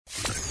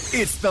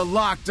It's the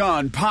Locked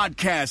On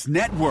Podcast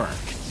Network,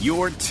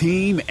 your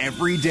team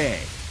every day.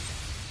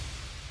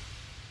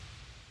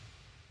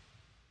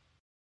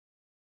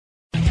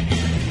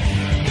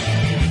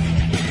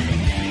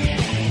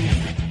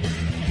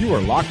 You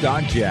are Locked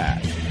On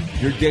Jazz,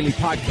 your daily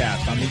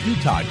podcast on the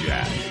Utah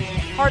Jazz.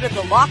 Part of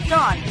the Locked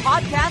On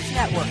Podcast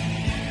Network,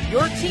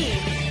 your team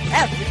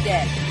every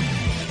day.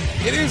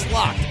 It is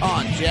Locked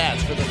On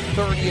Jazz for the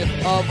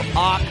 30th of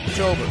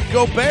October.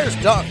 Gobert's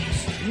dunks,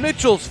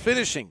 Mitchell's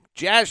finishing,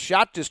 Jazz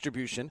shot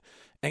distribution,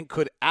 and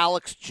could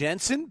Alex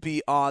Jensen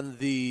be on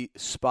the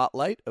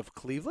spotlight of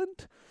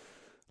Cleveland?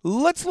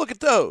 Let's look at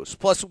those,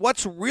 plus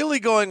what's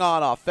really going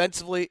on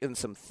offensively and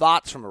some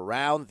thoughts from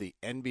around the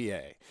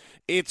NBA.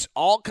 It's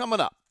all coming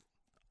up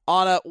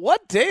on a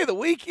What Day of the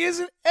Week Is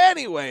It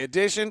Anyway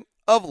edition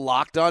of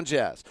Locked On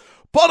Jazz.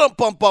 Pow!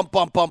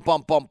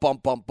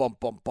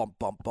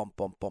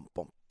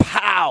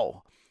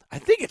 I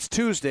think it's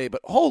Tuesday,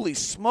 but holy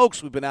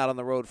smokes, we've been out on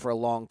the road for a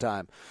long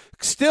time.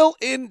 Still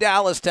in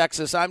Dallas,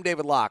 Texas, I'm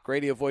David Locke,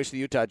 radio voice of the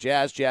Utah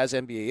Jazz, Jazz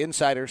NBA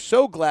insider.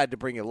 So glad to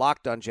bring you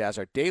Locked On Jazz,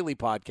 our daily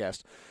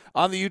podcast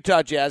on the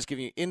Utah Jazz,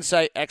 giving you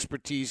insight,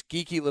 expertise,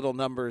 geeky little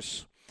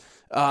numbers,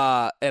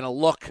 and a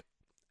look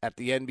at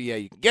the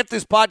NBA. You can get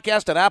this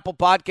podcast on Apple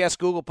Podcasts,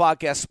 Google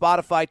Podcasts,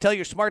 Spotify. Tell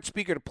your smart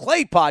speaker to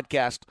play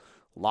podcast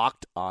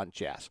Locked On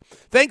Jazz.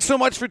 Thanks so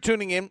much for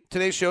tuning in.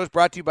 Today's show is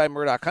brought to you by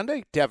Murdoch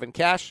Hyundai, Devin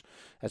Cash,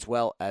 as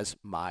well as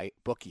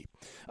MyBookie.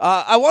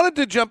 I wanted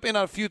to jump in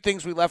on a few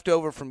things we left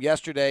over from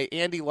yesterday.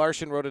 Andy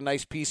Larson wrote a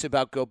nice piece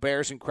about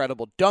Gobert's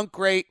incredible dunk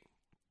rate.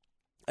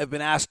 I've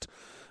been asked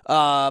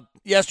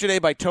yesterday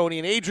by Tony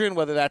and Adrian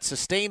whether that's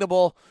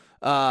sustainable.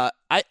 I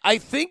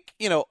think,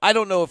 I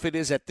don't know if it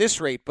is at this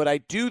rate, but I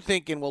do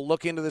think, and we'll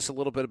look into this a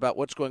little bit about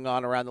what's going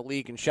on around the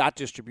league and shot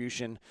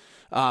distribution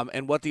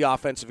and what the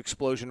offensive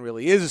explosion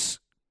really is,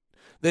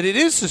 that it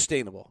is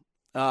sustainable.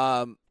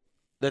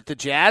 That the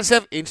Jazz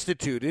have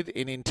instituted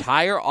an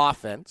entire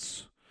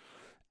offense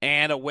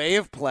and a way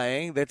of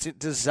playing that's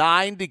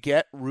designed to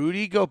get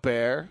Rudy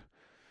Gobert,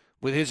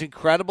 with his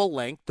incredible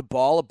length, the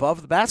ball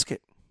above the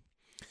basket.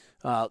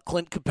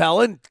 Clint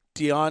Capella and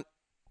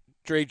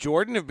DeAndre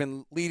Jordan have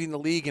been leading the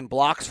league in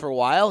blocks for a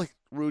while.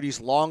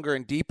 Rudy's longer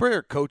and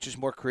deeper. Coach is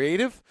more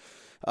creative.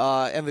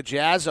 And the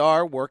Jazz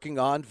are working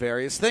on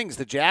various things.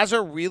 The Jazz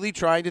are really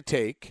trying to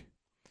take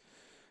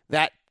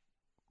that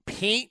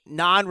paint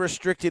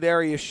non-restricted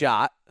area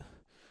shot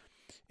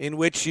in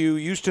which you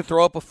used to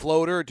throw up a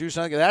floater or do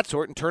something of that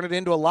sort and turn it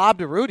into a lob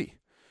to Rudy.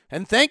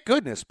 And thank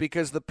goodness,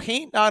 because the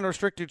paint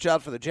non-restricted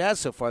shot for the Jazz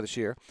so far this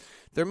year,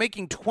 they're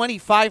making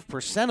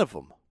 25% of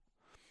them.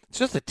 It's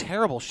just a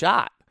terrible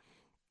shot.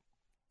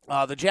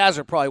 The Jazz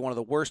are probably one of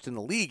the worst in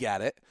the league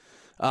at it.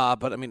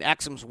 But,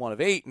 Exum's 1 of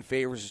 8, and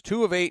Favors is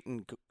 2 of 8,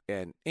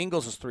 and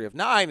Ingles is 3 of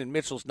 9, and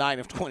Mitchell's 9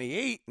 of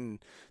 28. And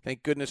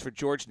thank goodness for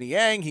George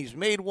Niang. He's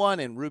made 1,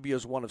 and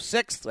Rubio's 1 of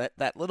 6.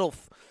 That little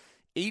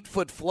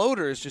 8-foot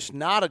floater is just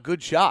not a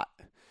good shot.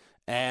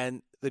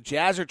 And the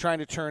Jazz are trying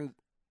to turn,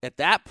 at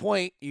that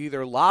point, you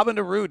either lob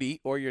into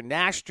Rudy or you're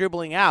Nash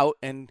dribbling out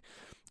and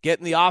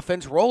getting the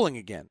offense rolling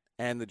again.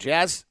 And the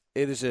Jazz,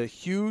 it is a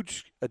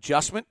huge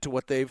adjustment to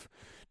what they've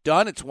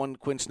done. It's one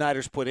Quinn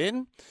Snyder's put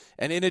in.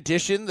 And in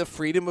addition, the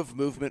freedom of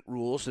movement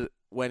rules that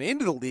went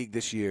into the league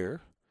this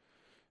year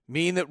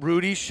mean that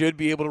Rudy should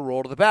be able to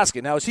roll to the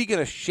basket. Now, is he going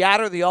to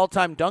shatter the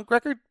all-time dunk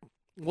record?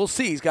 We'll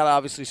see. He's got to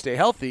obviously stay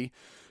healthy.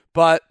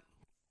 But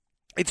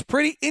it's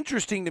pretty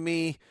interesting to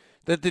me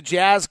that the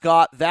Jazz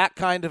got that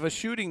kind of a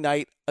shooting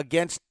night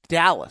against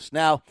Dallas.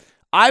 Now,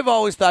 I've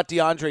always thought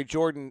DeAndre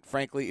Jordan,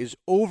 frankly, is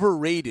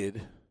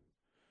overrated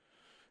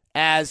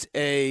as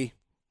a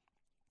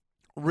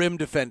rim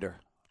defender.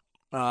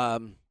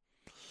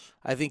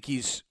 I think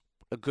he's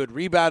a good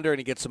rebounder and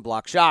he gets some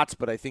block shots,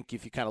 but I think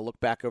if you kind of look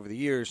back over the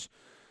years,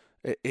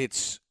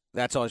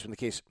 that's always been the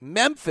case.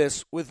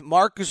 Memphis, with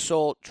Marc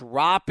Gasol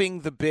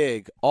dropping the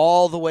big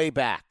all the way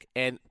back,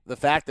 and the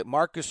fact that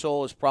Marc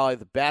Gasol is probably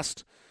the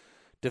best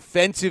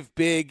defensive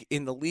big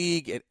in the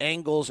league at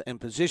angles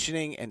and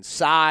positioning and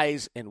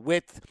size and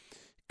width,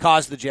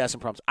 caused the Jazz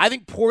some problems. I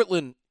think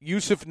Portland,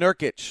 Yusuf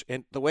Nurkic,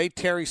 and the way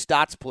Terry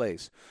Stotts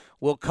plays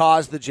will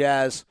cause the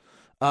Jazz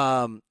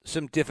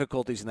some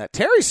difficulties in that.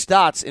 Terry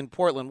Stotts in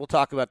Portland, we'll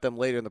talk about them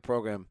later in the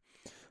program,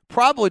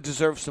 probably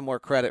deserves some more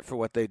credit for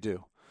what they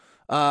do.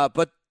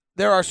 But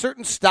there are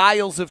certain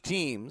styles of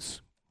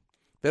teams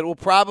that will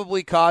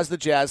probably cause the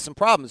Jazz some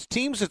problems.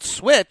 Teams that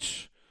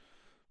switch,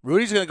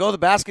 Rudy's going to go to the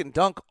basket and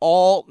dunk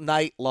all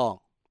night long.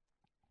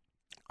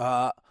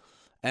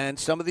 And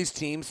some of these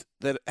teams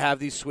that have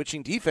these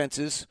switching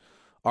defenses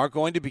are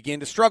going to begin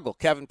to struggle.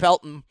 Kevin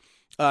Pelton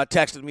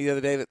texted me the other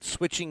day that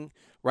switching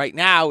right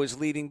now is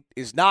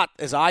not,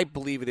 as I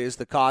believe it is,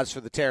 the cause for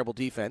the terrible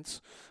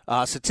defense.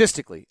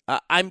 Statistically,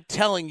 I'm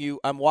telling you,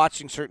 I'm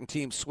watching certain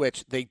teams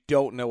switch. They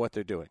don't know what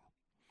they're doing.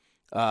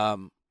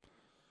 And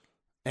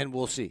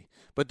we'll see.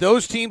 But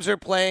those teams are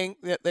playing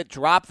that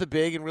drop the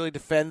big and really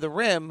defend the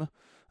rim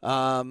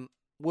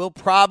will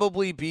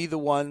probably be the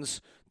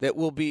ones that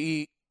will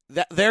be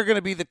that they're going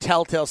to be the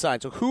telltale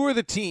sign. So who are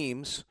the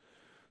teams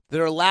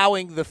They're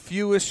allowing the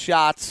fewest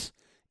shots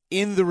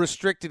in the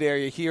restricted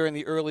area here in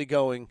the early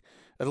going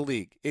of the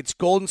league. It's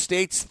Golden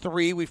State's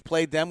 3. We've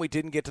played them. We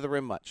didn't get to the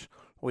rim much.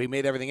 We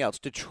made everything else.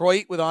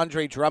 Detroit with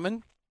Andre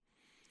Drummond.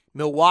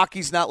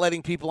 Milwaukee's not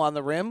letting people on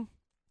the rim.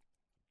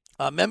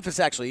 Memphis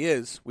actually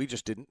is. We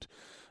just didn't.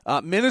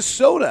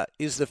 Minnesota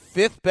is the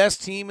 5th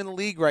best team in the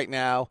league right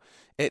now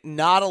at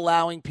not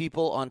allowing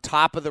people on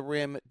top of the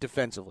rim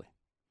defensively.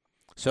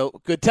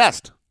 So, good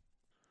test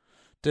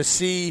to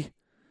see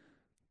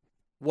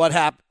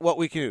what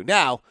we can do.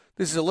 Now,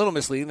 this is a little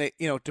misleading.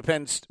 It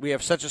depends. We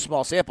have such a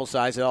small sample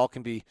size, it all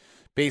can be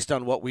based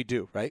on what we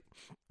do, right?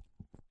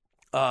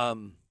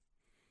 If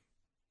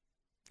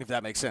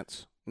that makes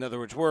sense. In other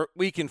words,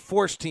 we can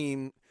force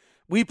team.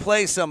 We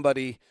play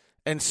somebody,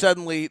 and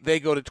suddenly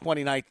they go to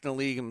 29th in the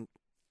league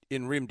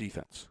in rim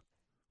defense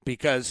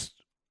because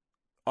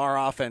our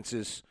offense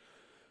is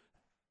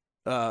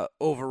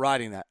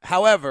overriding that.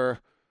 However,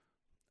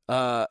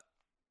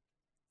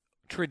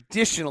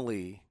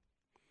 traditionally,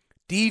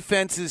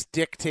 defenses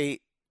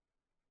dictate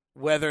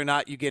whether or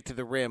not you get to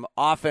the rim.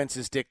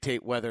 Offenses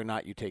dictate whether or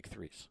not you take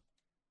threes.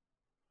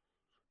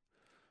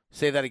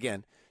 Say that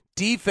again.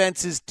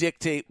 Defenses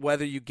dictate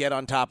whether you get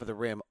on top of the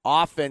rim.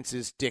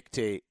 Offenses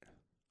dictate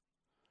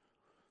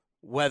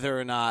whether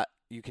or not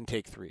you can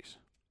take threes.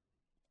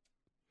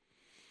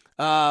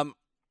 I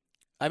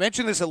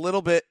mentioned this a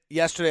little bit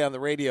yesterday on the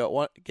radio. I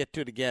want to get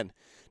to it again.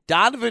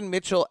 Donovan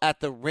Mitchell at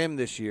the rim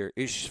this year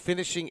is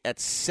finishing at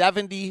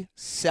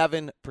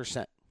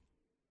 77%.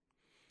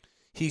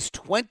 He's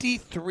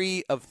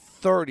 23 of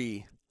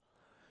 30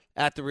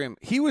 at the rim.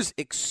 He was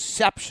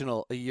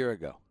exceptional a year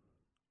ago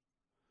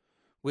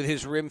with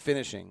his rim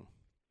finishing.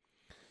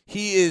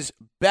 He is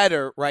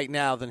better right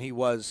now than he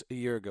was a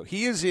year ago.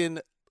 He is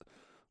in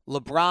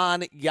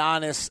LeBron,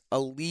 Giannis,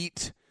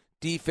 elite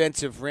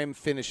defensive rim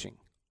finishing.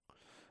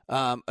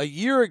 A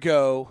year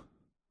ago,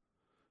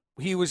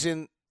 he was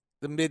in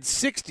the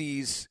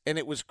mid-60s, and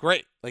it was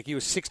great. Like, he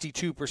was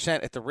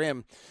 62% at the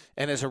rim.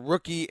 And as a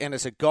rookie and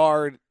as a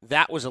guard,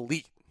 that was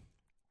elite.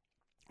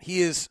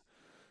 He is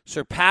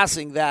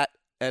surpassing that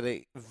at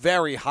a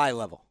very high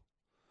level.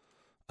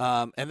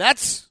 And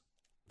that's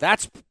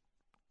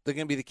going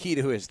to be the key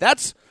to who is.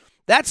 That's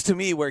to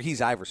me where he's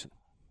Iverson.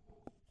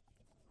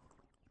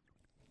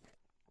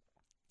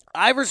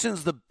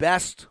 Iverson's the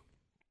best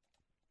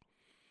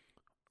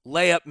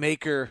layup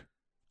maker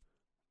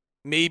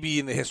maybe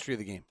in the history of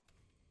the game.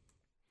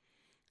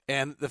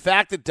 And the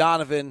fact that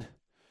Donovan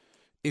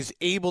is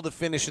able to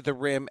finish at the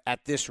rim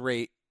at this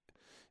rate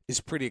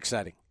is pretty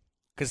exciting.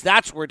 Because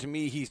that's where, to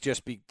me, he's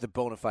just the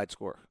bona fide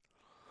scorer.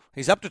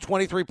 He's up to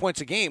 23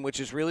 points a game, which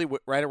is really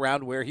right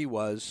around where he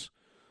was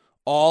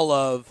all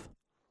of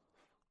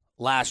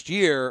last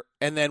year.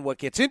 And then what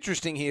gets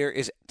interesting here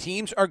is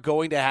teams are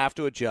going to have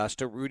to adjust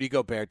to Rudy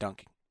Gobert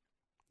dunking.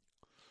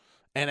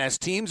 And as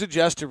teams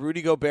adjust to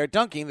Rudy Gobert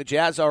dunking, the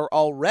Jazz are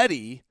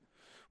already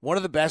one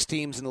of the best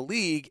teams in the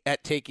league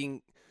at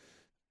taking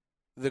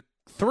the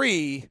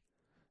three.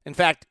 In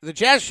fact, the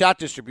Jazz shot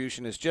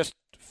distribution is just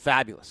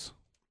fabulous.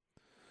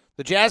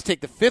 The Jazz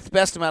take the 5th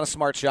best amount of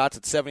smart shots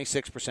at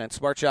 76%.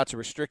 Smart shots are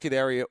restricted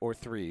area or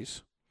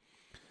threes.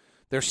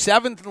 They're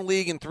 7th in the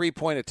league in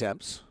three-point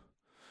attempts.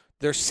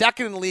 They're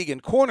 2nd in the league in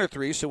corner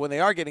threes, so when they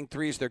are getting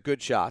threes, they're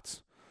good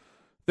shots.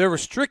 Their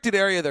restricted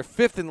area, they're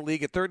 5th in the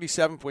league at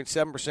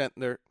 37.7%. And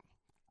they're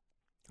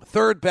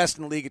 3rd best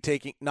in the league at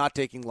not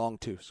taking long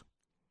twos.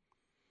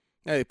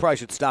 Now, they probably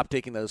should stop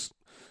taking those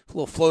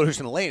little floaters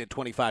in the lane at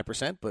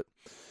 25%, but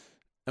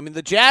I mean,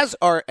 the Jazz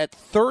are at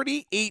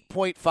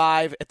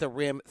 38.5 at the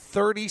rim,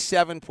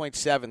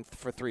 37.7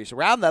 for threes. So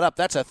round that up,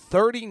 that's a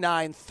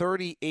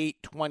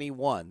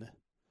 39-38-21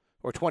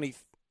 or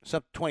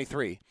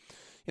 23.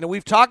 You know,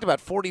 we've talked about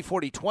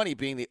 40-40-20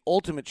 being the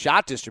ultimate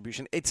shot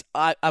distribution.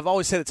 I've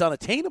always said it's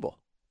unattainable.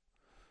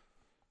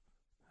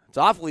 It's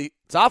awfully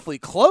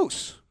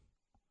close.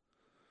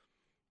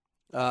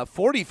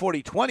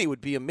 40-40-20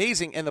 would be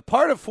amazing. And the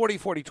part of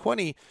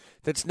 40-40-20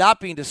 that's not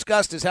being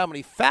discussed is how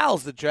many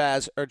fouls the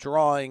Jazz are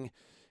drawing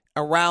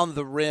around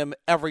the rim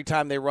every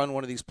time they run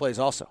one of these plays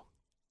also.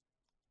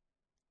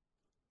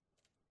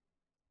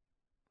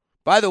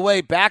 By the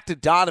way, back to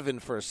Donovan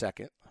for a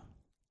second.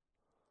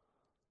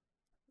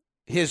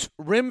 His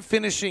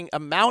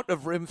amount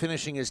of rim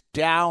finishing is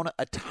down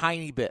a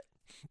tiny bit.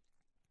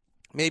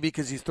 Maybe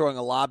because he's throwing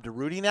a lob to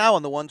Rudy now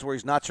on the ones where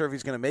he's not sure if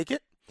he's going to make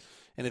it.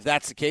 And if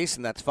that's the case,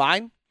 then that's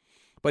fine.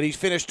 But he's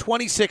finished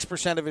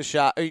 26% of his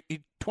shot.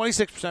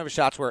 26% of his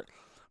shots were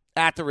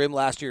at the rim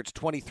last year. It's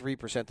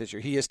 23% this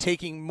year. He is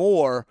taking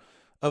more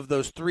of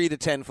those 3 to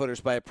 10 footers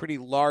by a pretty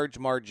large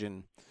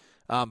margin,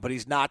 but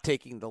he's not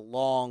taking the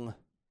long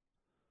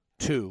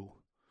 2.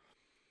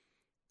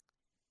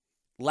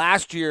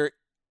 Last year,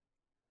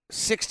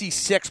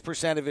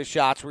 66% of his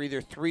shots were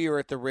either 3 or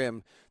at the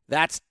rim.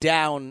 That's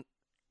down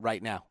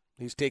right now.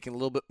 He's taking a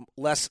little bit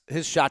less.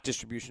 His shot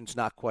distribution's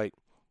not quite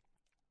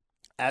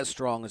as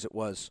strong as it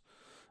was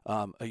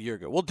a year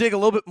ago. We'll dig a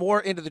little bit more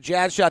into the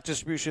Jazz shot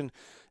distribution.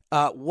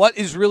 What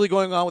is really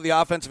going on with the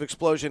offensive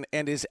explosion,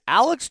 and is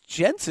Alex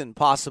Jensen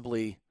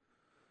possibly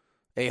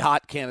a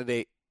hot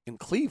candidate in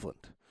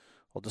Cleveland.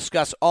 We'll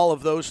discuss all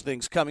of those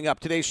things coming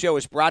up. Today's show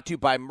is brought to you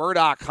by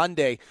Murdoch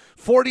Hyundai,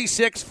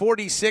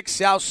 4646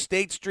 South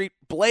State Street.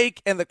 Blake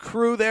and the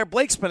crew there.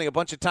 Blake's spending a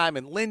bunch of time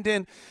in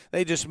Linden.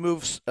 They just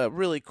moved a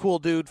really cool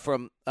dude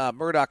from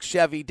Murdoch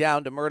Chevy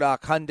down to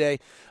Murdoch Hyundai.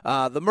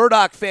 The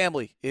Murdoch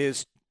family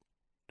is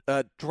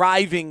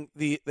driving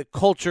the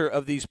culture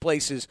of these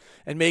places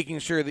and making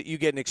sure that you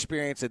get an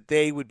experience that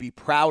they would be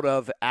proud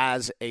of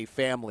as a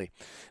family.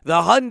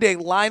 The Hyundai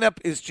lineup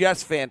is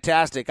just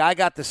fantastic. I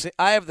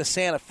have the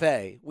Santa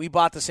Fe. We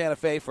bought the Santa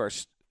Fe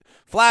first,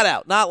 flat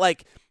out. Not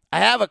like I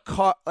have a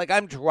car, like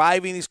I'm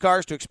driving these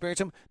cars to experience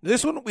them.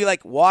 This one we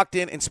walked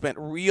in and spent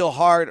real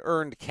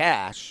hard-earned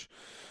cash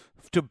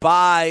to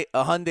buy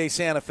a Hyundai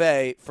Santa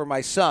Fe for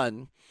my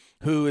son,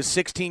 who is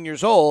 16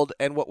 years old,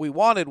 and what we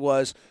wanted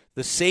was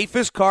the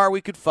safest car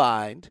we could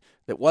find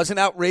that wasn't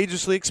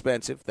outrageously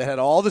expensive, that had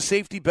all the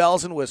safety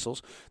bells and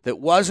whistles, that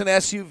was an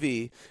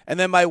SUV, and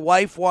then my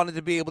wife wanted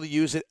to be able to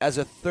use it as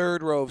a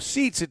third row of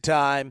seats at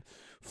time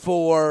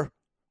for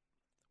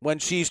when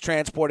she's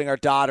transporting our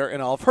daughter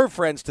and all of her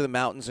friends to the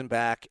mountains and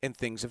back and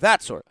things of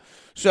that sort.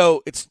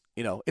 So it's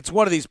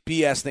one of these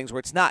BS things where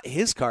it's not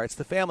his car, it's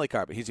the family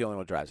car, but he's the only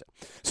one who drives it.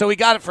 So we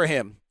got it for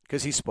him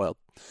because he's spoiled.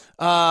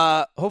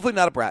 Hopefully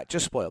not a brat,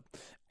 just spoiled.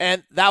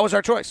 And that was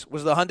our choice,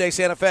 was the Hyundai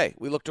Santa Fe.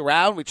 We looked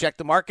around, we checked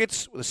the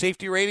markets, the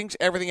safety ratings,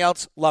 everything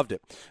else, loved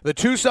it. The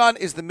Tucson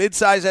is the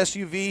midsize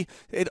SUV.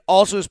 It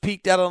also is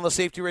peaked out on the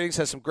safety ratings,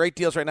 has some great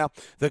deals right now.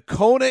 The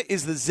Kona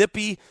is the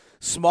zippy,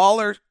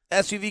 smaller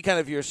SUV,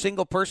 kind of you're a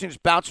single person, you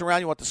just bounce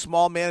around, you want the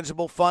small,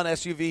 manageable, fun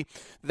SUV.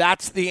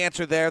 That's the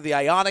answer there. The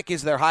Ioniq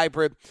is their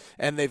hybrid,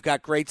 and they've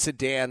got great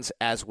sedans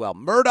as well.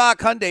 Murdoch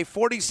Hyundai,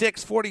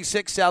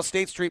 4646 South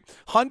State Street,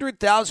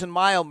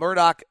 100,000-mile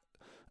Murdoch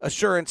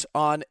assurance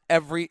on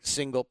every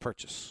single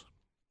purchase.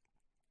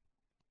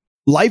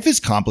 Life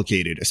is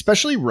complicated,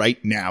 especially right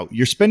now.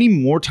 You're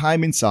spending more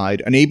time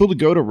inside, unable to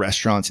go to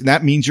restaurants, and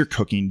that means you're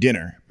cooking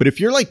dinner. But if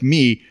you're like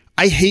me,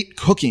 I hate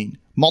cooking.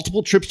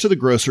 Multiple trips to the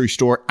grocery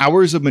store,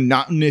 hours of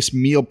monotonous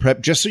meal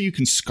prep just so you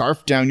can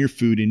scarf down your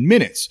food in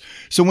minutes.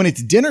 So when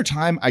it's dinner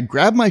time, I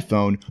grab my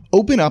phone,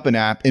 open up an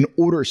app, and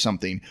order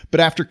something. But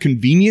after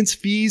convenience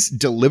fees,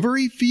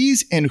 delivery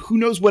fees, and who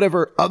knows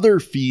whatever other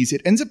fees,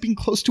 it ends up being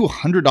close to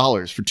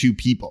 $100 for two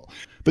people.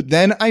 But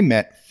then I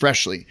met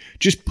Freshly.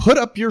 Just put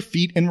up your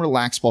feet and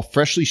relax while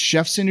Freshly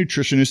chefs and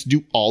nutritionists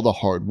do all the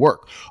hard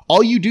work.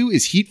 All you do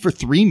is heat for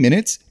 3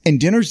 minutes and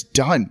dinner's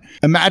done.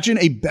 Imagine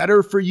a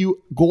better for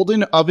you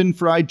golden oven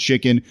fried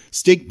chicken,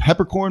 steak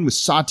peppercorn with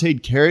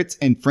sauteed carrots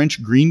and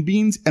French green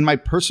beans, and my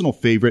personal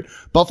favorite,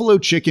 buffalo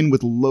chicken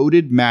with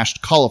loaded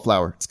mashed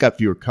cauliflower. It's got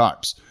fewer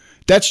carbs.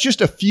 That's just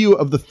a few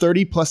of the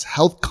 30-plus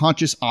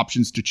health-conscious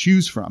options to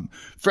choose from.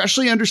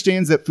 Freshly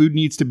understands that food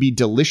needs to be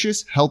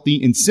delicious, healthy,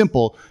 and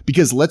simple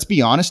because let's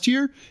be honest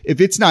here,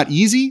 if it's not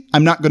easy,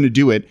 I'm not going to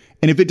do it.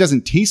 And if it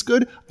doesn't taste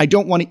good, I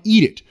don't want to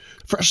eat it.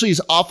 Freshly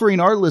is offering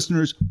our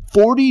listeners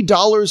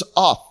 $40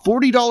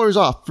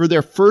 off for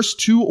their first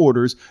two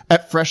orders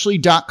at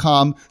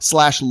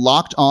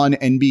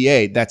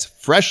freshly.com/lockedonnba. That's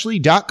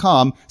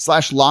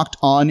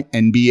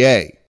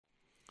freshly.com/lockedonnba.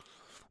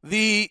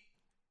 The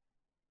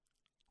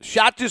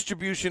shot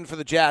distribution for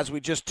the Jazz we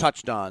just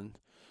touched on.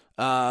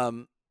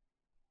 And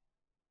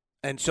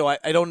so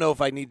I don't know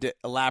if I need to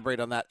elaborate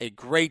on that a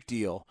great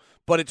deal,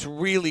 but it's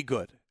really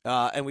good.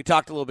 And we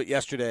talked a little bit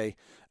yesterday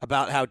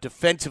about how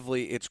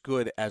defensively it's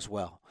good as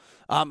well.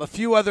 A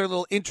few other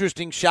little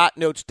interesting shot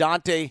notes.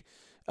 Dante,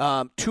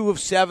 2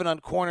 of 7 on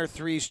corner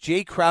threes.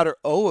 Jay Crowder,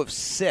 0 of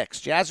 6.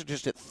 Jazz are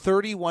just at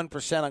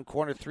 31% on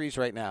corner threes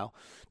right now.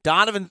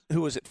 Donovan,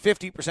 who was at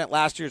 50%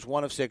 last year, is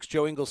 1 of 6.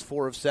 Joe Ingles,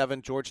 4 of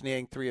 7. George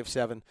Niang, 3 of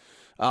 7.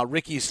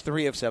 Ricky's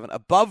 3 of 7.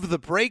 Above the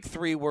break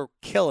three, we're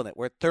killing it.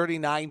 We're at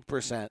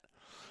 39%.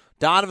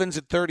 Donovan's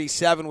at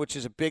 37, which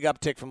is a big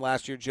uptick from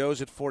last year.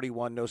 Joe's at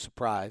 41, no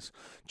surprise.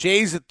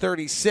 Jay's at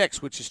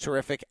 36, which is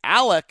terrific.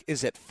 Alec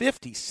is at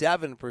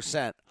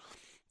 57%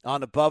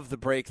 on above the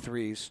break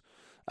threes.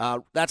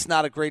 That's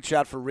not a great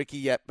shot for Ricky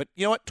yet. But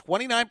you know what?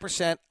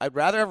 29%. I'd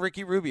rather have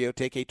Ricky Rubio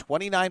take a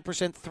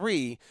 29%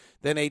 three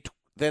than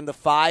the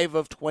 5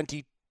 of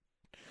 22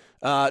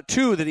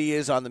 that he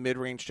is on the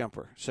mid-range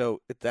jumper.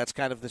 So that's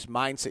kind of this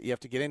mindset you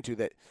have to get into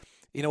that,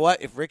 you know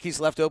what, if Ricky's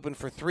left open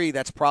for 3,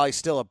 that's probably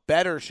still a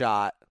better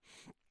shot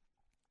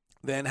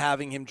than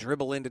having him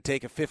dribble in to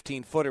take a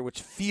 15-footer,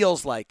 which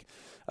feels like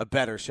a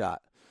better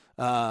shot.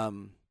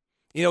 Everyone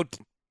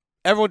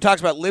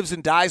talks about lives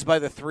and dies by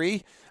the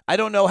 3. I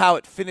don't know how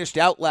it finished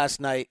out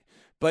last night,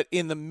 but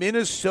in the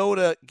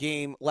Minnesota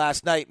game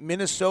last night,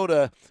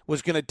 Minnesota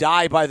was going to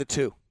die by the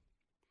 2.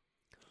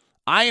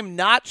 I am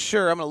not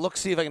sure. I'm going to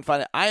see if I can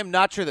find it. I am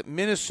not sure that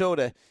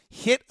Minnesota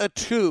hit a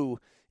 2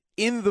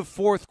 in the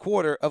fourth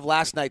quarter of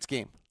last night's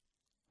game.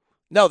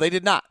 No, they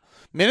did not.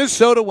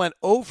 Minnesota went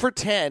 0 for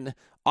 10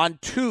 on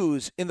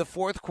 2s in the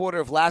fourth quarter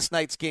of last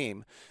night's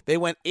game. They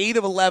went 8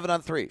 of 11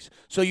 on 3s.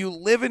 So you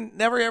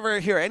never ever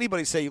hear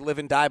anybody say you live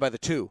and die by the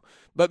 2.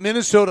 But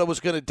Minnesota was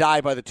going to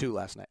die by the 2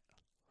 last night.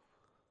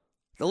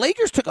 The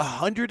Lakers took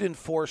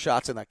 104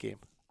 shots in that game.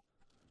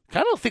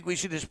 I don't think we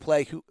should just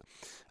play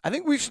I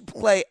think we should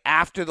play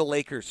after the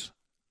Lakers.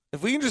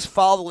 If we can just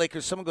follow the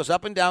Lakers, someone goes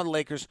up and down the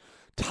Lakers,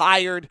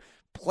 tired,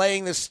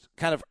 playing this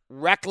kind of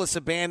reckless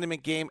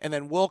abandonment game, and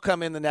then we'll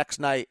come in the next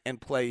night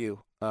and play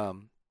you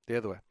the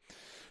other way.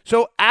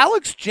 So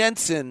Alex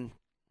Jensen,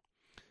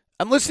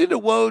 I'm listening to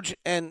Woj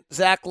and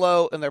Zach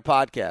Lowe in their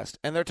podcast,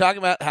 and they're talking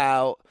about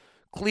how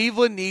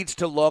Cleveland needs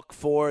to look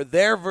for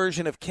their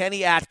version of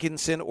Kenny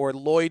Atkinson or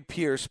Lloyd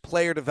Pierce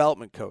player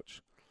development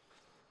coach.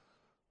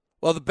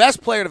 Well, the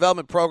best player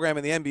development program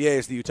in the NBA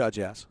is the Utah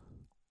Jazz,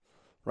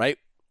 right?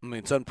 I mean,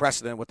 it's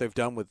unprecedented what they've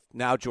done with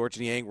now George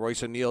Niang,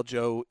 Royce O'Neal,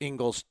 Joe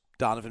Ingles,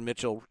 Donovan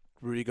Mitchell,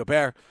 Rudy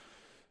Gobert.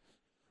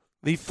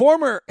 The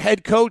former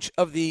head coach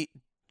of the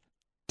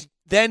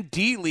then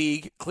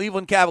D-League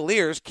Cleveland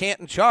Cavaliers,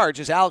 Canton Charge,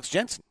 is Alex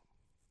Jensen.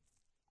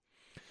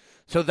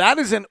 So that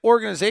is an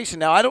organization.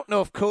 Now, I don't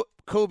know if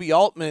Kobe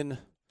Altman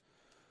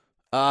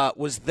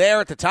was there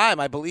at the time.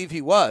 I believe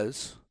he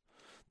was.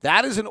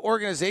 That is an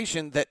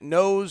organization that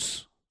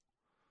knows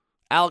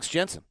Alex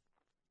Jensen.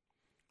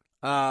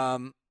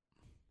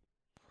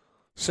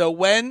 So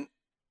when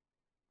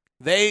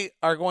they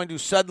are going to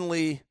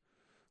suddenly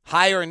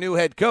hire a new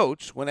head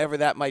coach, whenever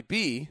that might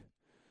be,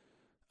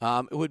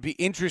 it would be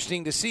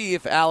interesting to see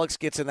if Alex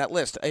gets in that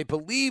list. I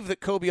believe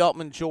that Kobe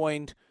Altman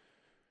joined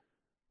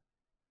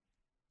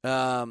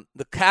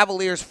the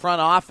Cavaliers front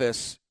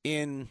office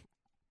in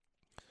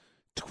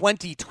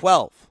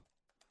 2012.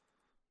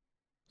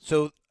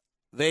 So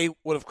they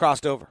would have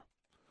crossed over.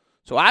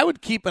 So I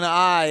would keep an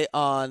eye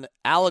on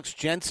Alex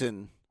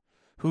Jensen,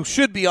 who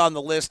should be on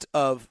the list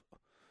of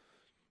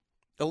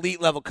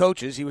elite-level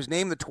coaches. He was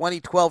named the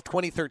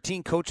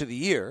 2012-2013 Coach of the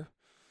Year.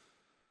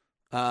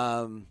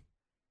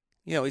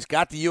 He's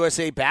got the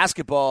USA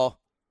basketball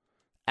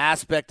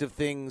aspect of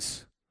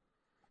things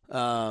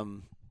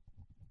now,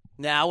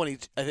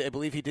 and I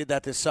believe he did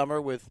that this summer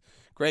with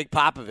Greg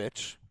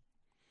Popovich.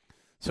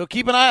 So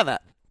keep an eye on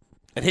that.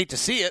 I'd hate to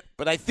see it,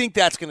 but I think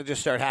that's going to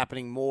just start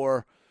happening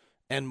more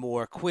and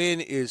more.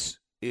 Quinn is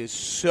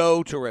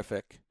so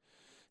terrific,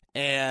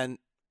 and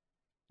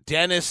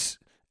Dennis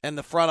and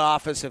the front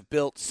office have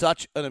built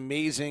such an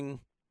amazing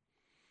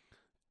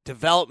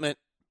development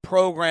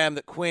program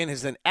that Quinn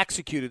has then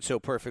executed so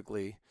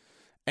perfectly.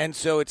 And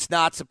so it's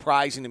not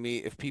surprising to me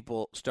if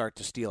people start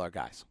to steal our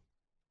guys.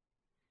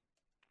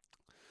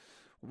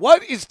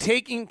 What is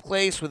taking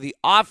place with the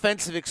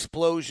offensive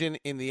explosion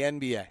in the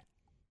NBA?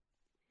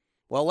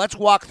 Well, let's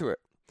walk through it.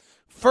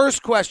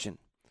 First question,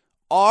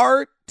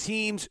 are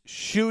teams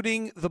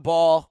shooting the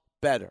ball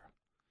better?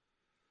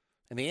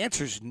 And the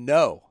answer is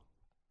no.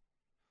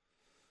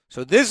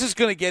 So this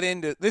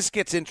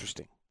gets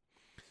interesting.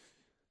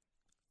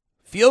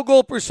 Field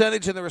goal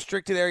percentage in the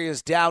restricted area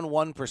is down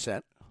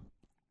 1%.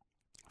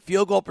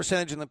 Field goal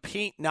percentage in the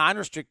paint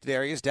non-restricted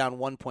area is down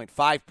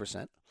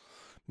 1.5%.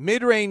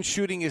 Mid-range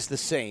shooting is the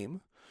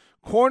same.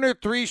 Corner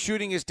three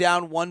shooting is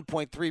down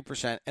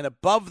 1.3%, and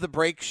above the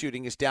break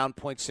shooting is down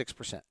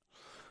 0.6%.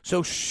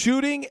 So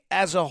shooting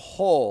as a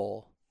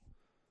whole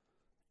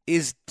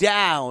is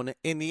down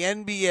in the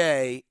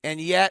NBA,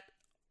 and yet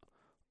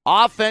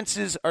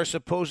offenses are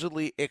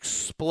supposedly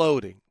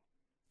exploding.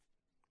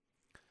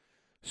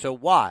 So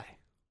why?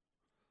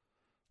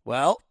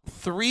 Well,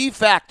 three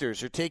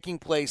factors are taking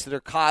place that are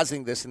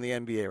causing this in the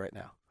NBA right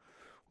now.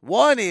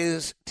 One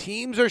is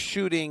teams are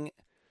shooting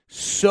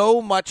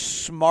so much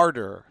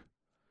smarter.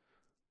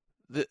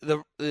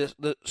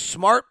 The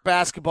smart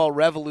basketball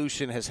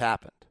revolution has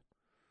happened.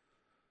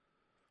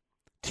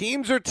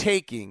 Teams are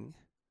taking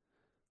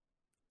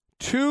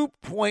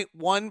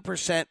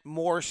 2.1%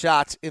 more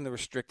shots in the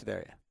restricted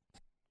area.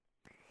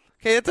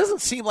 Okay, it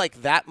doesn't seem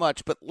like that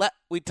much, but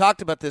we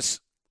talked about this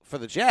for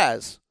the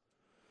Jazz.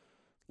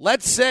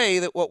 Let's say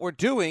that what we're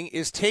doing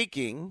is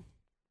taking,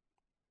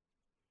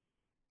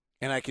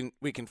 and I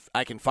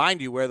can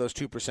find you where those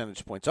 2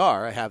 percentage points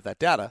are. I have that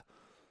data.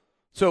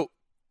 So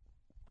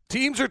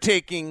teams are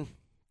taking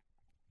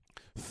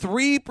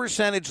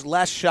 3%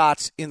 less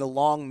shots in the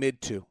long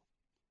mid-2.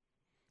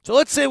 So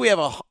let's say we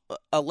have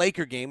a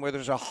Laker game where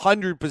there's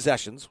 100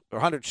 possessions, or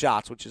 100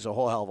 shots, which is a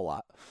whole hell of a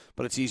lot,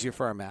 but it's easier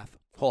for our math.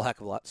 Whole heck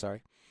of a lot,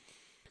 sorry.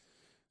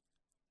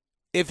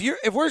 If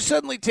we're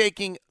suddenly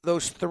taking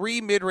those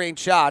 3 mid-range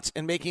shots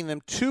and making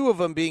them 2 of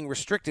them being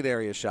restricted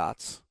area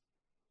shots,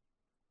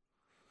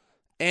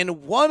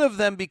 and 1 of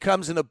them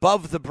becomes an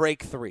above the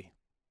break 3,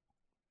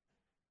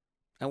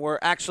 and we're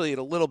actually at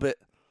a little bit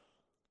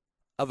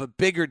of a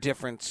bigger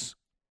difference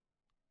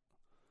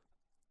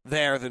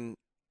there than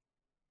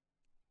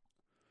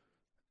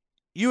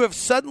you have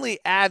suddenly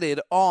added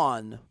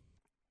on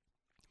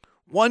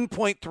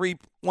 1.3,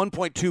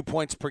 1.2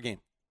 points per game.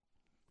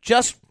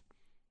 Just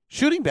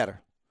shooting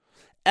better.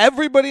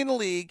 Everybody in the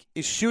league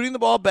is shooting the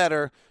ball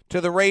better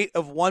to the rate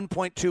of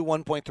 1.2,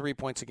 1.3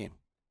 points a game.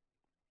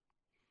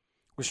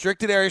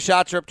 Restricted area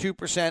shots are up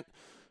 2%.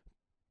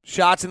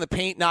 Shots in the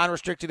paint,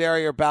 non-restricted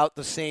area are about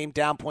the same,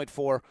 down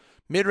 0.4.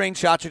 Mid-range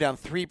shots are down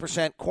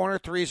 3%. Corner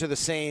threes are the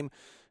same.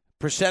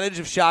 Percentage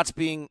of shots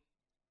being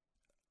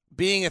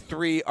a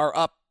 3 are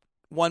up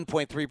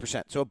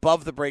 1.3%. So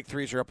above the break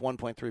threes are up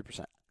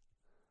 1.3%.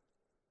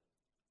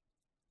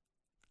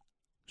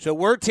 So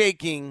we're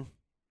taking,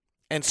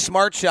 and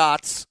smart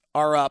shots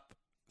are up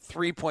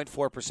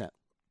 3.4%.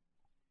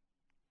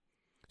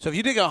 So if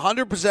you take a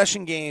 100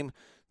 possession game,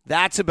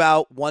 that's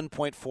about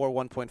 1.4,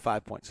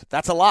 1.5 points.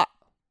 That's a lot.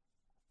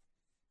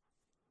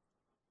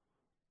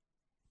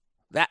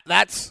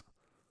 That's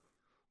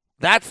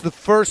the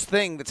first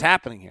thing that's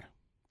happening here.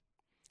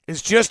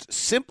 It's just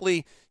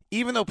simply,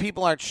 even though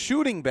people aren't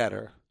shooting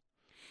better,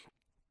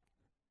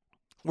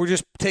 we're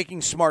just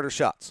taking smarter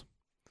shots.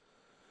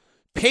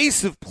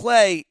 Pace of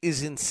play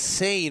is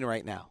insane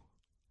right now.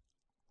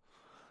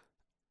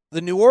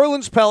 The New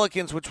Orleans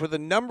Pelicans, which were the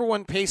number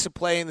one pace of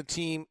play in the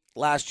team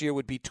last year,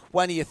 would be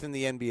 20th in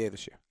the NBA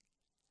this year.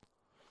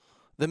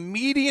 The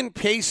median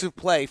pace of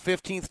play,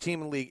 15th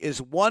team in the league, is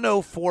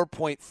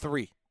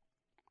 104.3.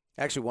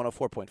 Actually,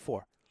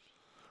 104.4.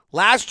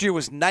 Last year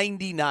was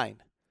 99.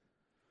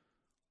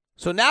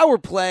 So now we're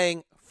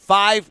playing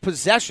 5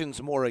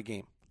 possessions more a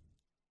game.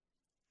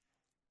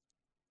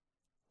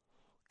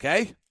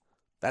 Okay?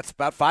 That's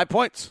about 5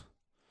 points.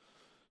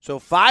 So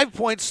 5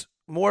 points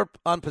more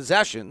on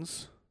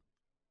possessions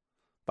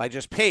by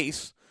just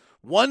pace,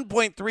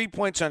 1.3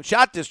 points on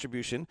shot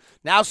distribution.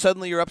 Now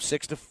suddenly you're up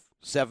 6 to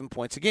 7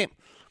 points a game.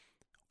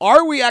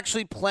 Are we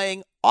actually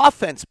playing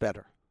offense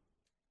better?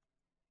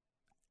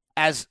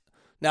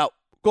 Now,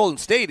 Golden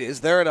State is.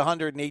 They're at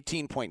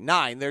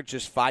 118.9. They're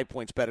just 5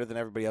 points better than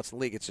everybody else in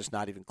the league. It's just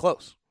not even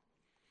close.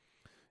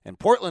 And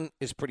Portland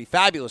is pretty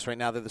fabulous right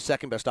now. They're the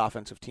second best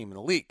offensive team in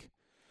the league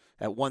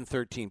at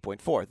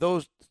 113.4.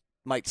 Those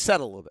might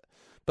settle a little bit.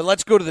 But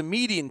let's go to the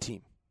median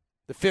team,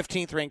 the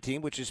 15th ranked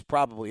team, which is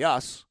probably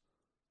us.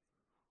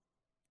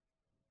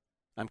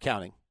 I'm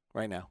counting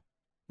right now.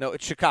 No,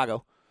 it's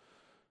Chicago.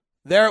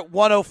 They're at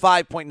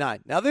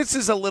 105.9. Now, this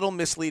is a little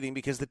misleading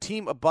because the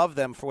team above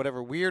them, for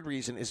whatever weird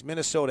reason, is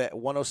Minnesota at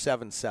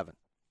 107.7.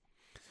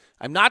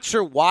 I'm not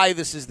sure why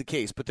this is the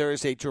case, but there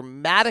is a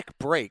dramatic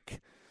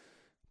break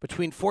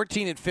between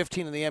 14 and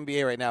 15 in the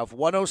NBA right now of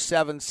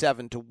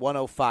 107.7 to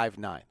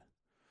 105.9.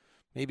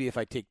 Maybe if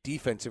I take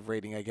defensive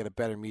rating, I get a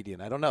better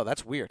median. I don't know.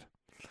 That's weird.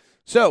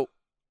 So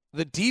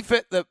the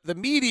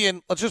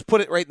median, let's just put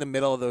it right in the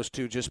middle of those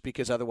two just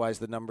because otherwise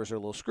the numbers are a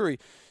little screwy.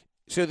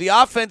 So the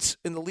offense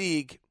in the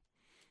league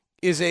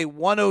is a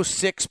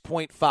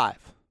 106.5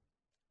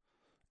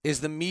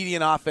 is the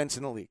median offense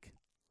in the league.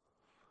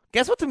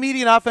 Guess what the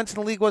median offense in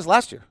the league was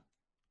last year?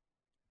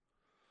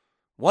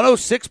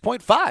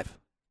 106.5.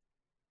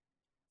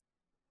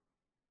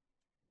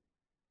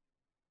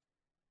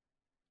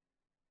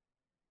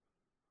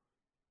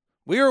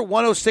 We are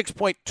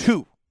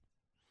 106.2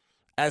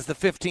 as the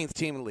 15th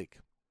team in the league.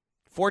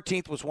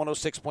 14th was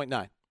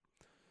 106.9.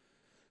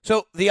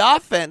 So the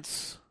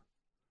offense,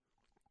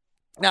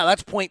 now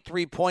that's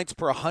 0.3 points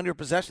per 100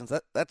 possessions.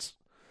 That's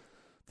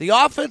the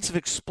offensive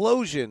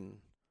explosion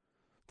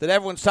that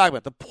everyone's talking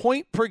about. The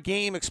point per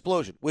game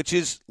explosion, which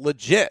is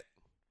legit,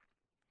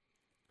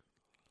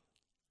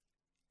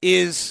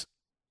 is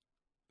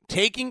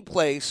taking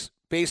place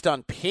based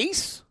on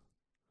pace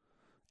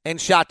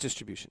and shot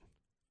distribution.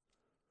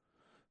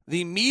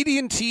 The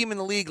median team in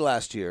the league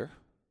last year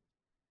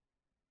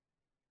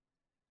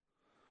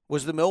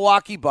was the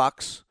Milwaukee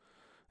Bucks,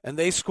 and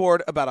they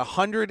scored about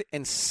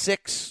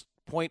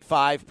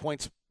 106.5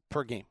 points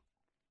per game.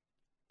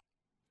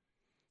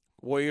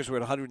 Warriors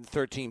were at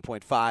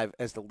 113.5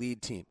 as the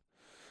lead team.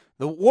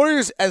 The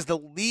Warriors as the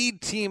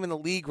lead team in the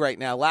league right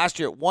now, last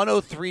year at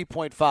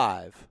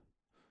 103.5,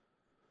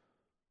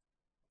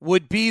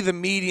 would be the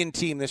median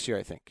team this year,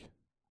 I think.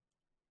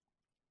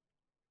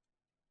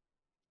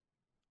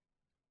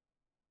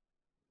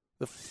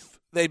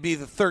 They'd be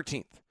the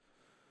 13th.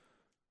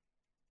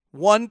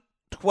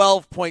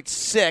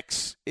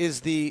 112.6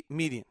 is the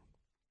median.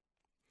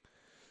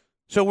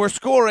 So we're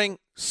scoring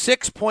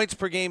 6 points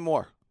per game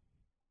more.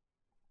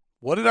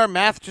 What did our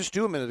math just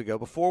do a minute ago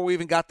before we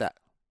even got that?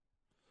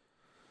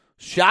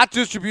 Shot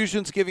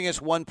distribution's giving us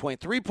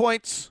 1.3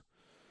 points.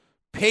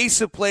 Pace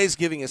of play is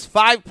giving us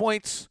 5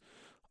 points.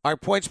 Our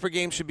points per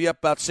game should be up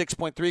about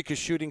 6.3 because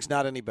shooting's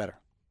not any better.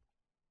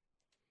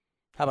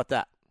 How about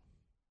that?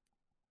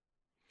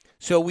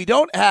 So we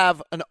don't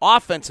have an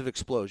offensive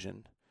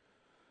explosion.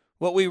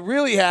 What we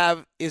really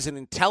have is an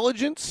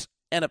intelligence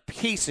and a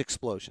pace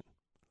explosion.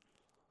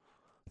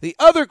 The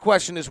other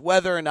question is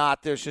whether or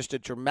not there's just a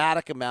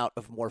dramatic amount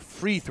of more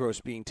free throws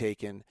being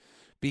taken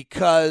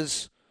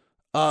because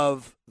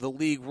of the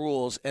league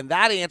rules. And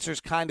that answer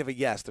is kind of a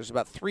yes. There's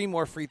about 3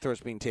 more free throws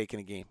being taken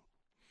a game.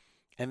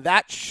 And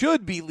that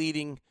should be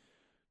leading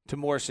to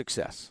more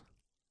success.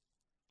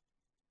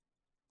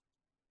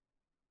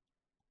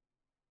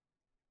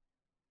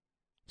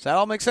 Does that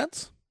all make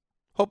sense?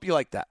 Hope you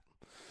like that.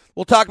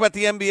 We'll talk about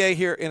the NBA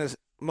here in a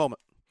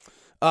moment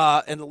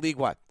and the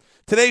league-wide.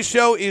 Today's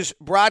show is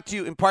brought to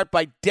you in part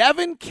by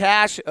Devin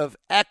Cash of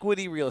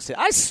Equity Real Estate.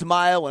 I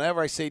smile whenever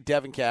I say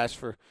Devin Cash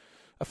for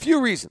a few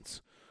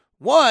reasons.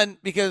 One,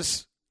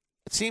 because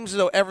it seems as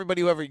though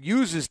everybody who ever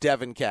uses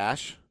Devin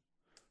Cash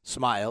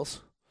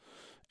smiles.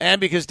 And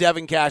because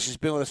Devin Cash has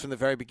been with us from the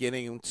very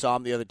beginning and saw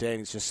him the other day, and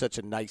he's just such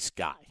a nice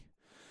guy.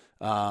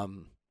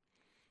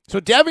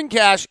 So Devin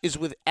Cash is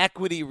with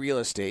Equity Real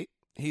Estate.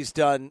 He's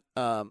done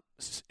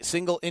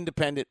single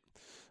independent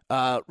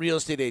real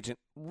estate agent.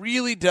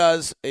 Really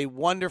does a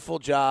wonderful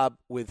job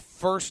with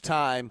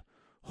first-time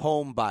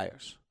home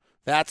buyers.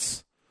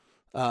 That's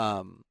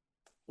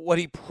what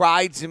he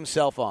prides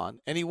himself on.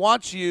 And he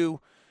wants you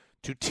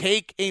to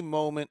take a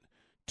moment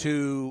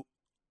to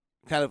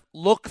kind of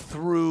look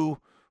through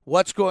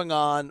what's going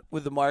on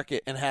with the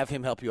market and have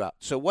him help you out.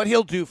 So what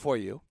he'll do for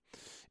you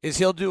is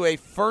he'll do a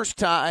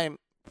first-time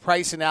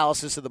price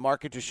analysis of the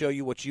market to show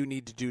you what you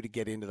need to do to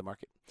get into the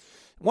market.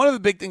 One of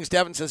the big things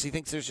Devin says, he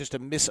thinks there's just a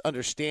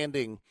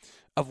misunderstanding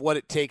of what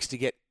it takes to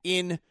get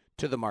into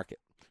the market.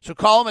 So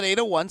call him at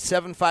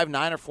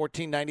 801-759 or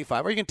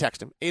 1495, or you can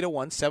text him,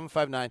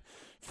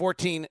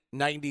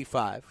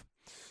 801-759-1495.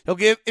 He'll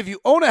give, if you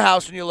own a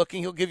house and you're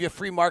looking, he'll give you a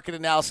free market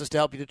analysis to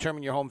help you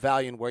determine your home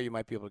value and where you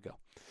might be able to go.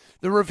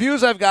 The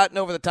reviews I've gotten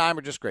over the time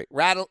are just great.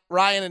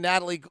 Ryan and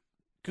Natalie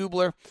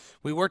Gubler,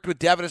 we worked with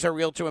Devin as our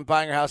realtor when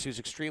buying our house. He was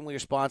extremely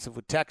responsive,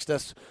 would text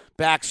us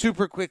back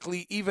super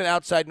quickly, even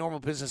outside normal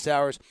business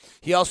hours.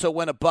 He also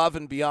went above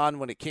and beyond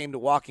when it came to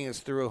walking us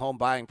through a home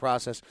buying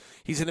process.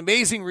 He's an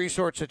amazing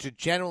resource, such a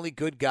genuinely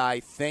good guy.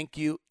 Thank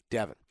you,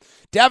 Devin.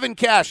 Devin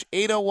Cash,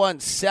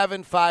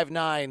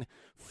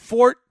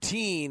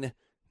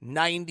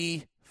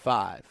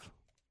 801-759-1495.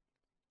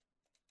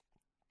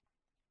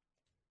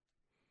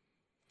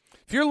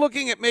 If you're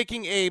looking at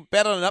making a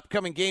bet on an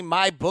upcoming game,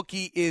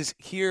 MyBookie is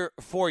here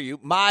for you.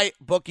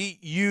 MyBookie,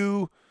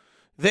 you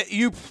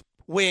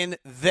win,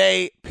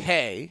 they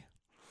pay.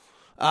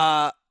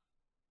 They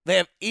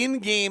have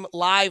in-game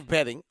live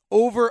betting,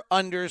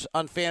 over-unders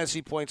on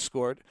fantasy points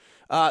scored,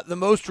 the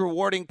most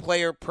rewarding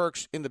player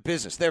perks in the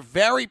business. They're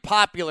very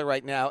popular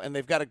right now, and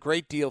they've got a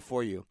great deal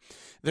for you.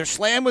 They're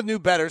slammed with new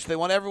bettors. They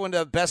want everyone to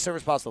have best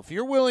service possible. If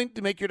you're willing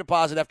to make your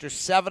deposit after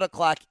 7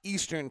 o'clock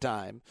Eastern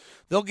time,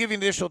 they'll give you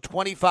an additional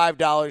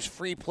 $25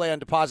 free play on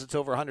deposits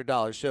over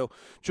 $100. So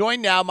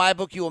join now.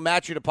 MyBookie will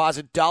match your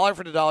deposit dollar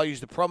for dollar. Use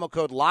the promo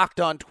code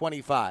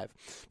LOCKEDON25.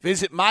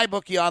 Visit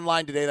MyBookie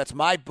online today. That's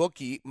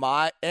MyBookie,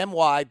 MyBookie.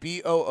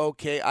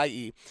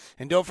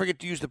 And don't forget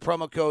to use the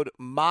promo code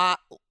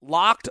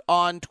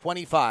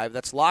LOCKEDON25.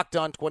 That's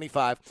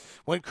LOCKEDON25.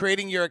 When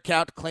creating your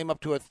account to claim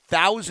up to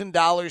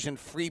 $1,000 in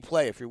free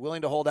play. If you're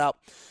willing to hold out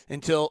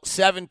until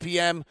 7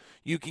 p.m.,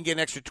 you can get an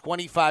extra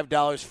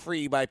 $25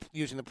 free by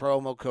using the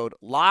promo code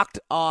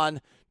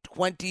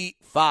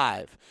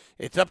LOCKEDON25.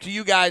 It's up to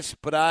you guys,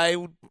 but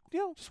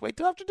just wait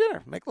till after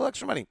dinner. Make a little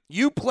extra money.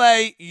 You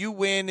play, you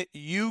win,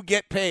 you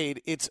get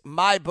paid. It's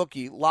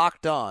MyBookie,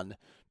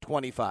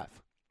 LOCKEDON25.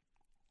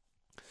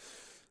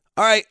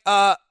 All right,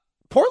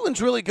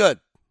 Portland's really good.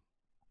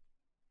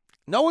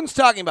 No one's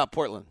talking about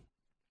Portland.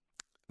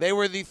 They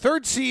were the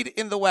 3rd seed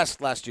in the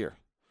West last year.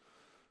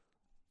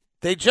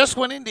 They just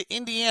went into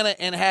Indiana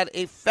and had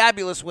a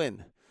fabulous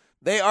win.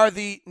 They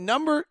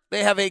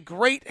have a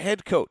great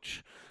head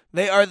coach.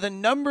 They are the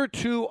number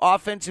 2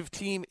 offensive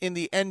team in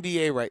the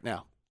NBA right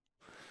now.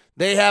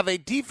 They have a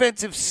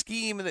defensive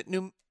scheme that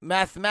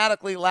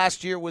mathematically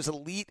last year was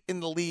elite in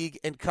the league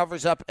and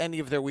covers up any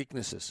of their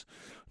weaknesses.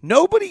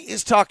 Nobody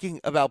is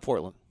talking about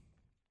Portland.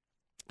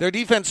 Their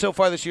defense so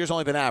far this year has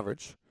only been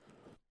average.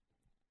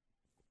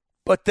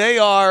 But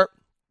their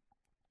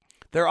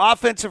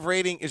offensive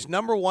rating is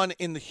number 1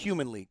 in the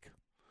human league.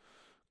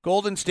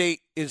 Golden State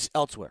is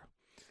elsewhere.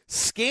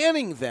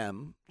 Scanning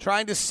them,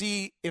 trying to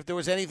see if there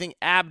was anything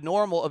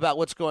abnormal about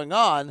what's going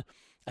on,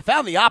 I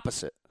found the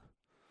opposite.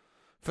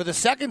 For the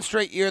 2nd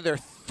straight year, they're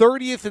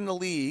 30th in the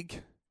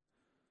league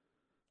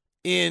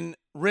in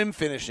rim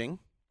finishing.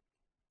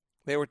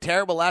 They were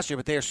terrible last year,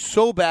 but they are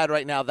so bad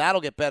right now,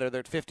 that'll get better. They're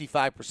at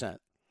 55%.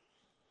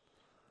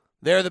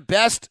 They're the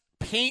best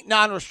paint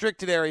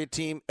non-restricted area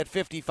team at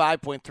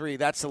 55.3.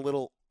 That's a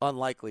little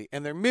unlikely.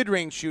 And their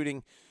mid-range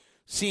shooting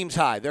seems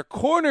high. Their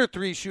corner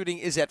 3 shooting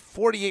is at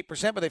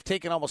 48%, but they've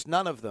taken almost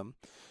none of them.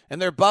 And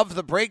they're above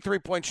the break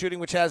 3-point shooting,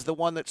 which has the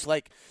one that's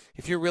like,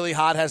 if you're really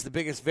hot, has the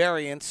biggest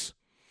variance,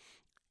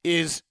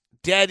 is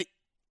dead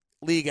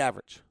league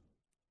average.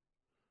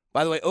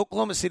 By the way,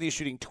 Oklahoma City is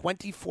shooting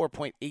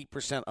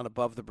 24.8% on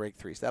above the break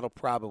threes. That'll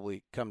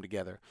probably come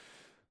together.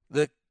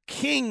 The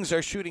Kings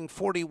are shooting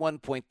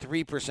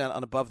 41.3%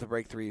 on above the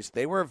break threes.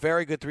 They were a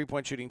very good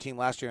 3-point shooting team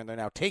last year, and they're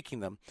now taking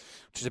them,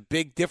 which is a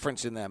big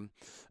difference in them.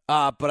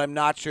 But I'm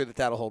not sure that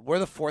that'll hold. We're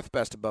the 4th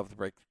best above the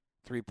break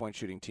 3-point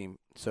shooting team,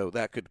 so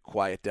that could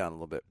quiet down a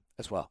little bit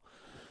as well.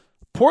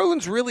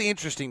 Portland's really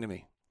interesting to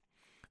me.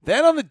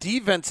 Then on the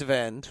defensive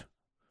end,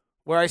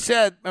 where I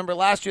said, remember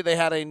last year they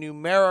had a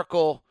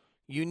numerical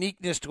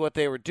uniqueness to what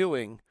they were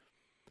doing.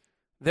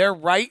 They're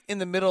right in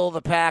the middle of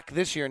the pack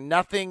this year.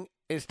 Nothing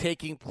is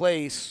taking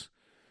place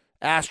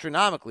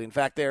astronomically. In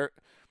fact, they're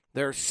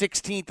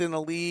 16th in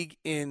the league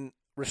in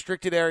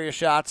restricted area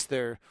shots.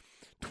 They're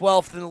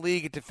 12th in the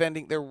league at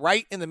defending. They're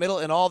right in the middle,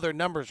 and all their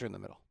numbers are in the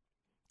middle.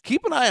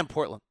 Keep an eye on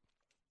Portland.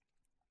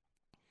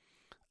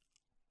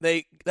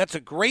 That's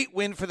a great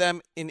win for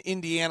them in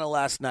Indiana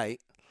last night.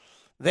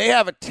 they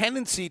have a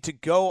tendency to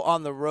go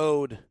on the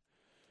road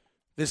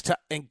this time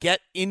and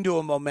get into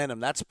a momentum.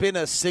 That's been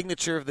a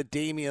signature of the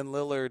Damian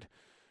Lillard,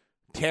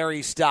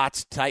 Terry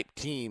Stotts type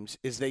teams,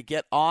 is they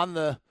get on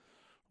the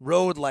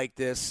road like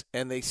this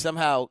and they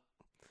somehow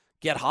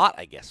get hot,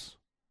 I guess.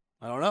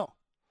 I don't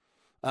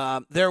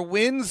know. Their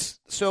wins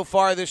so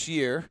far this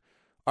year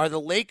are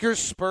the Lakers,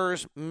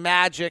 Spurs,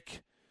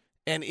 Magic,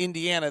 and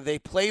Indiana. They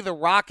play the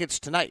Rockets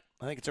tonight.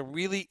 I think it's a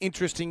really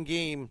interesting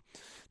game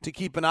to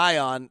keep an eye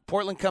on.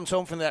 Portland comes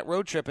home from that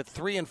road trip at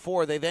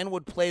 3-4. They then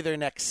would play their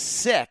next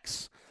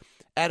 6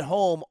 at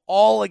home,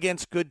 all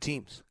against good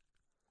teams.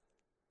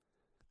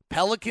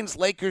 Pelicans,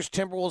 Lakers,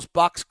 Timberwolves,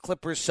 Bucks,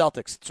 Clippers,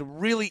 Celtics. It's a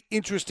really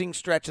interesting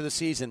stretch of the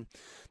season.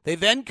 They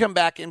then come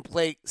back and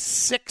play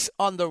 6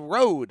 on the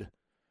road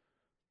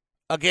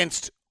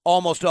against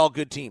almost all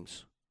good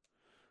teams.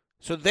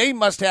 So they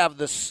must have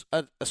this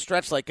a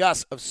stretch like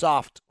us of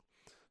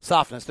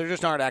softness. There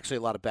just aren't actually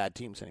a lot of bad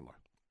teams anymore.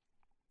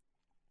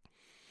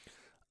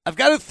 I've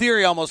got a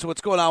theory almost of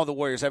what's going on with the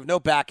Warriors. I have no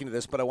backing to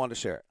this, but I wanted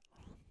to share it.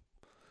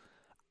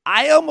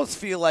 I almost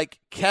feel like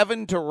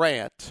Kevin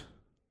Durant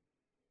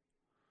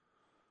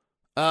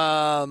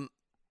has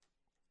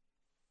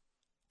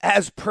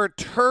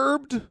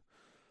perturbed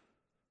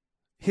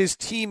his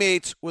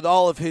teammates with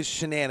all of his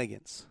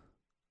shenanigans.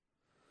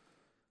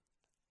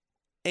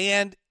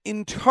 And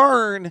in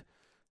turn,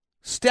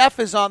 Steph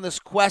is on this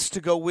quest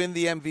to go win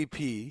the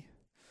MVP.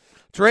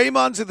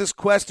 Draymond's in this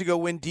quest to go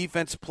win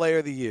Defensive Player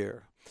of the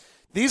Year.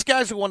 These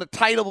guys who won a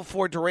title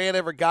before Durant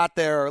ever got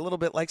there are a little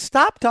bit like,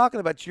 stop talking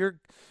about your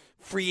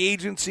free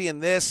agency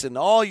and this and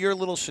all your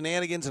little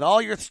shenanigans and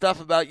all your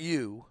stuff about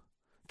you.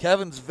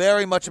 Kevin's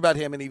very much about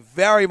him, and he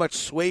very much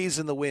sways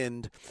in the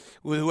wind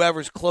with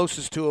whoever's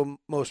closest to him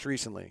most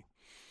recently.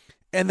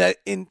 And that,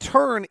 in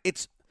turn,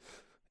 it's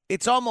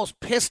almost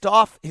pissed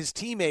off his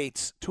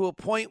teammates to a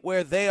point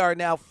where they are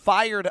now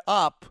fired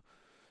up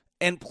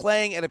and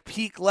playing at a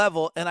peak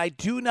level, and I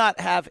do not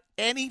have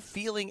any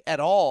feeling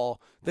at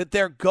all that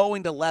they're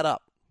going to let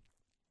up.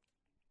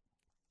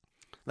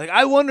 Like,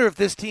 I wonder if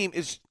this team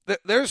is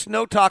 – there's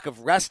no talk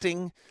of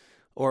resting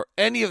or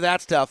any of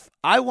that stuff.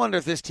 I wonder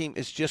if this team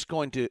is just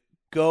going to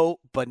go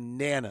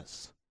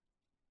bananas.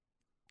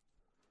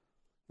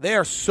 They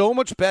are so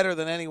much better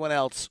than anyone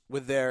else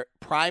with their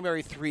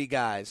primary 3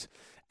 guys.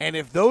 And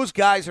if those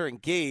guys are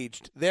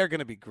engaged, they're going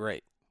to be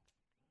great.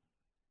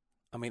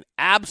 I mean,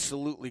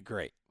 absolutely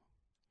great.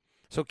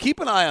 So keep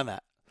an eye on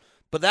that.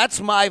 But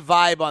that's my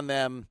vibe on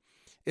them,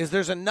 is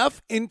there's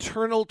enough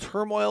internal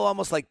turmoil,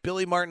 almost like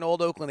Billy Martin,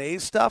 old Oakland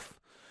A's stuff,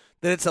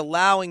 that it's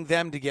allowing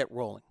them to get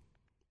rolling.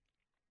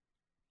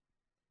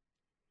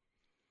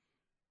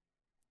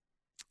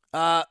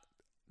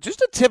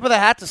 Just a tip of the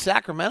hat to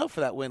Sacramento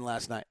for that win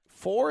last night.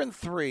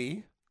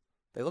 4-3.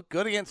 They look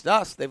good against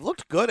us. They've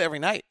looked good every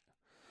night.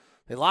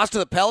 They lost to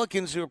the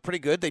Pelicans, who are pretty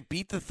good. They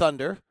beat the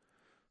Thunder.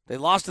 They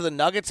lost to the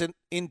Nuggets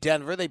in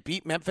Denver. They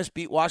beat Memphis,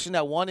 beat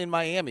Washington, won in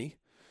Miami.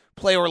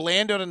 Play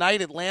Orlando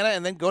tonight, Atlanta,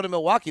 and then go to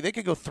Milwaukee. They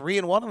could go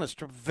 3-1 on this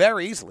trip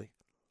very easily.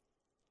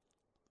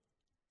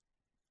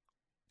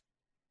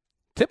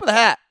 Tip of the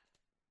hat.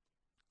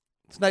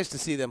 It's nice to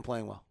see them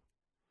playing well.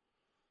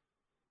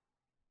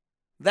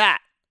 That,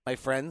 my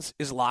friends,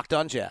 is Locked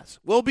On Jazz.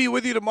 We'll be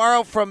with you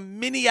tomorrow from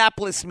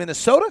Minneapolis,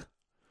 Minnesota.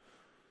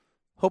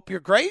 Hope you're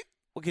great.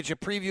 We'll get you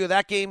a preview of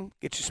that game,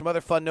 get you some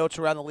other fun notes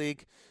around the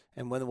league,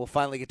 and when we'll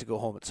finally get to go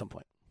home at some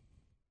point.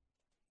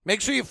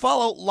 Make sure you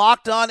follow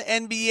Locked On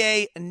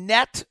NBA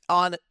Net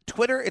on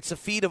Twitter. It's a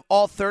feed of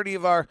all 30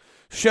 of our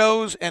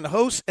shows and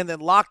hosts, and then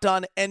Locked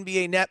On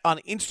NBA Net on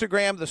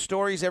Instagram. The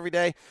stories every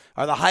day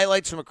are the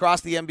highlights from across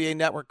the NBA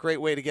network.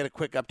 Great way to get a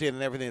quick update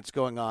on everything that's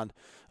going on.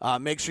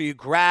 Make sure you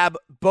grab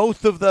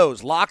both of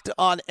those. Locked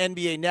On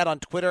NBA Net on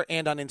Twitter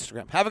and on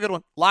Instagram. Have a good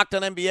one. Locked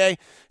On NBA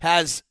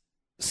has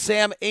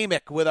Sam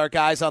Amick with our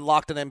guys on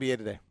Locked On NBA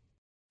today.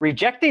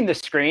 Rejecting the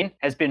Screen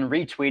has been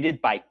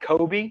retweeted by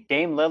Kobe,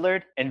 Dame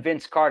Lillard, and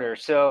Vince Carter.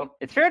 So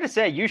it's fair to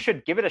say you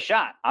should give it a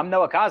shot. I'm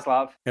Noah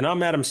Kozlov. And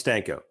I'm Adam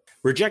Stanko.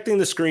 Rejecting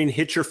the Screen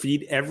hits your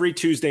feed every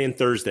Tuesday and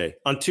Thursday.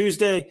 On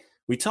Tuesday,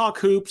 we talk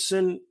hoops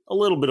and a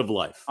little bit of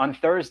life. On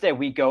Thursday,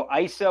 we go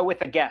ISO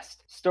with a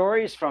guest.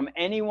 Stories from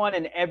anyone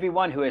and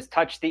everyone who has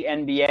touched the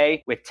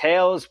NBA with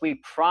tales we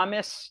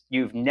promise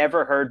you've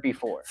never heard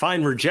before.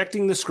 Find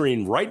Rejecting the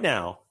Screen right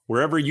now,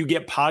 wherever you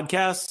get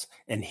podcasts,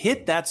 and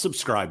hit that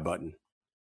subscribe button.